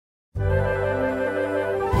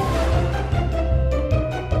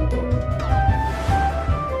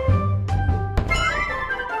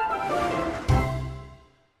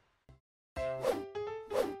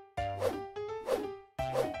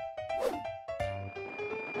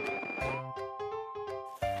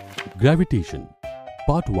Gravitation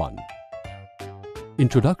Part 1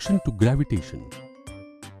 Introduction to Gravitation.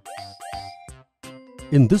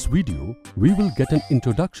 In this video, we will get an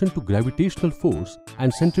introduction to gravitational force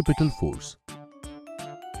and centripetal force.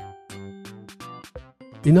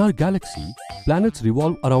 In our galaxy, planets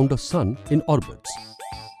revolve around the Sun in orbits.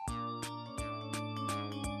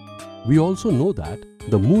 We also know that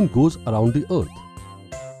the Moon goes around the Earth.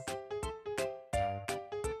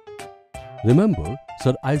 Remember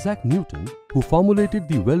Sir Isaac Newton, who formulated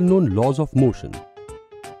the well-known laws of motion.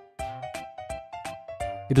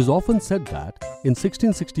 It is often said that in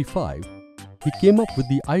 1665, he came up with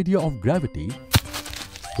the idea of gravity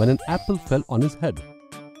when an apple fell on his head.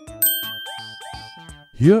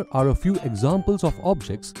 Here are a few examples of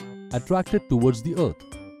objects attracted towards the Earth.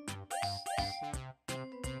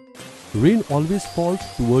 Rain always falls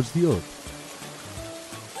towards the Earth.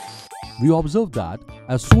 We observe that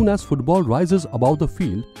as soon as football rises above the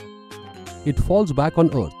field, it falls back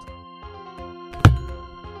on Earth.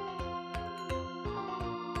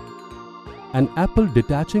 An apple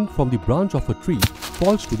detaching from the branch of a tree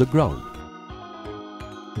falls to the ground.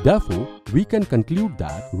 Therefore, we can conclude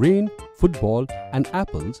that rain, football, and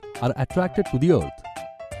apples are attracted to the Earth.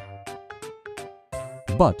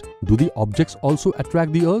 But do the objects also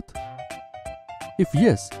attract the Earth? If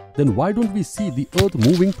yes, then why don't we see the Earth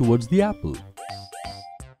moving towards the apple?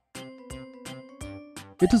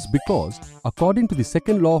 It is because, according to the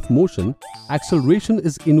second law of motion, acceleration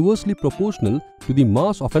is inversely proportional to the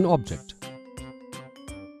mass of an object.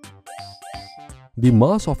 The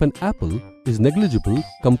mass of an apple is negligible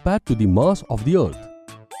compared to the mass of the Earth.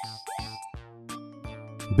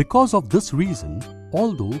 Because of this reason,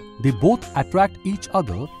 although they both attract each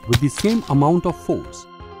other with the same amount of force,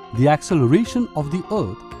 the acceleration of the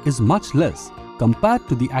Earth is much less compared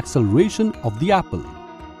to the acceleration of the apple.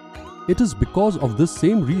 It is because of this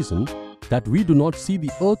same reason that we do not see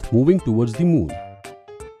the Earth moving towards the Moon.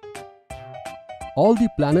 All the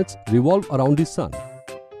planets revolve around the Sun,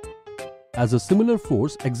 as a similar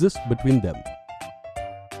force exists between them.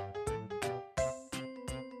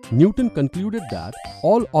 Newton concluded that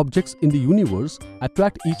all objects in the universe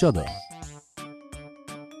attract each other.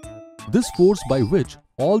 This force by which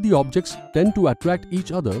all the objects tend to attract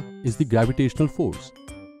each other is the gravitational force.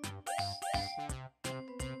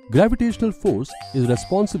 Gravitational force is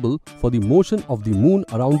responsible for the motion of the Moon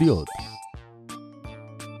around the Earth,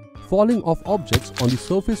 falling of objects on the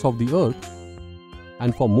surface of the Earth,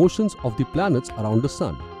 and for motions of the planets around the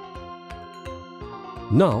Sun.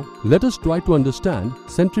 Now, let us try to understand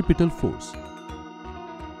centripetal force.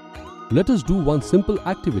 Let us do one simple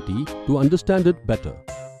activity to understand it better.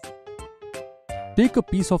 Take a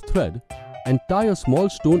piece of thread and tie a small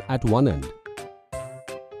stone at one end.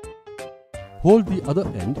 Hold the other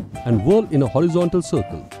end and whirl in a horizontal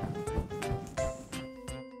circle.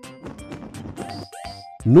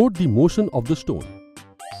 Note the motion of the stone.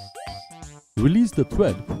 Release the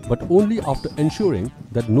thread, but only after ensuring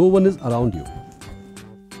that no one is around you.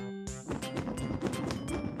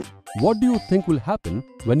 What do you think will happen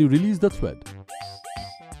when you release the thread?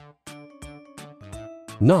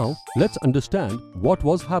 Now, let's understand what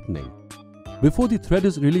was happening. Before the thread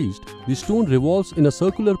is released, the stone revolves in a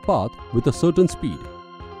circular path with a certain speed.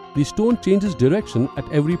 The stone changes direction at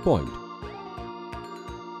every point.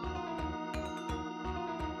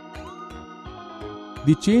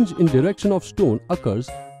 The change in direction of stone occurs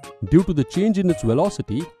due to the change in its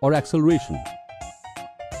velocity or acceleration.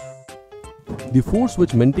 The force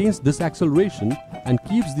which maintains this acceleration and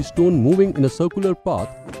keeps the stone moving in a circular path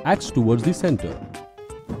acts towards the center.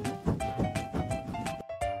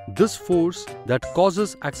 This force that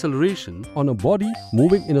causes acceleration on a body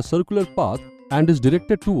moving in a circular path and is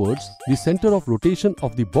directed towards the center of rotation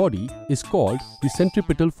of the body is called the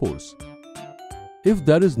centripetal force. If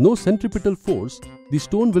there is no centripetal force, the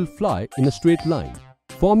stone will fly in a straight line,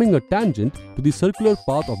 forming a tangent to the circular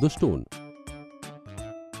path of the stone.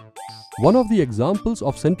 One of the examples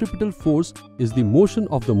of centripetal force is the motion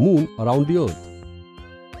of the Moon around the Earth.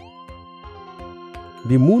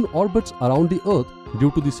 The Moon orbits around the Earth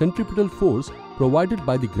due to the centripetal force provided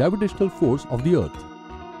by the gravitational force of the Earth.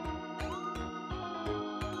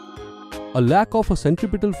 A lack of a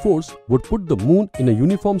centripetal force would put the Moon in a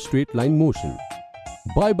uniform straight line motion.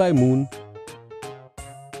 Bye-bye Moon!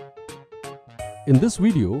 In this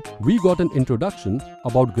video, we got an introduction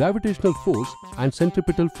about gravitational force and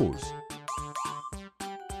centripetal force.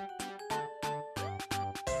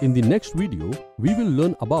 In the next video, we will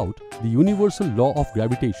learn about the universal law of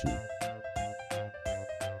gravitation.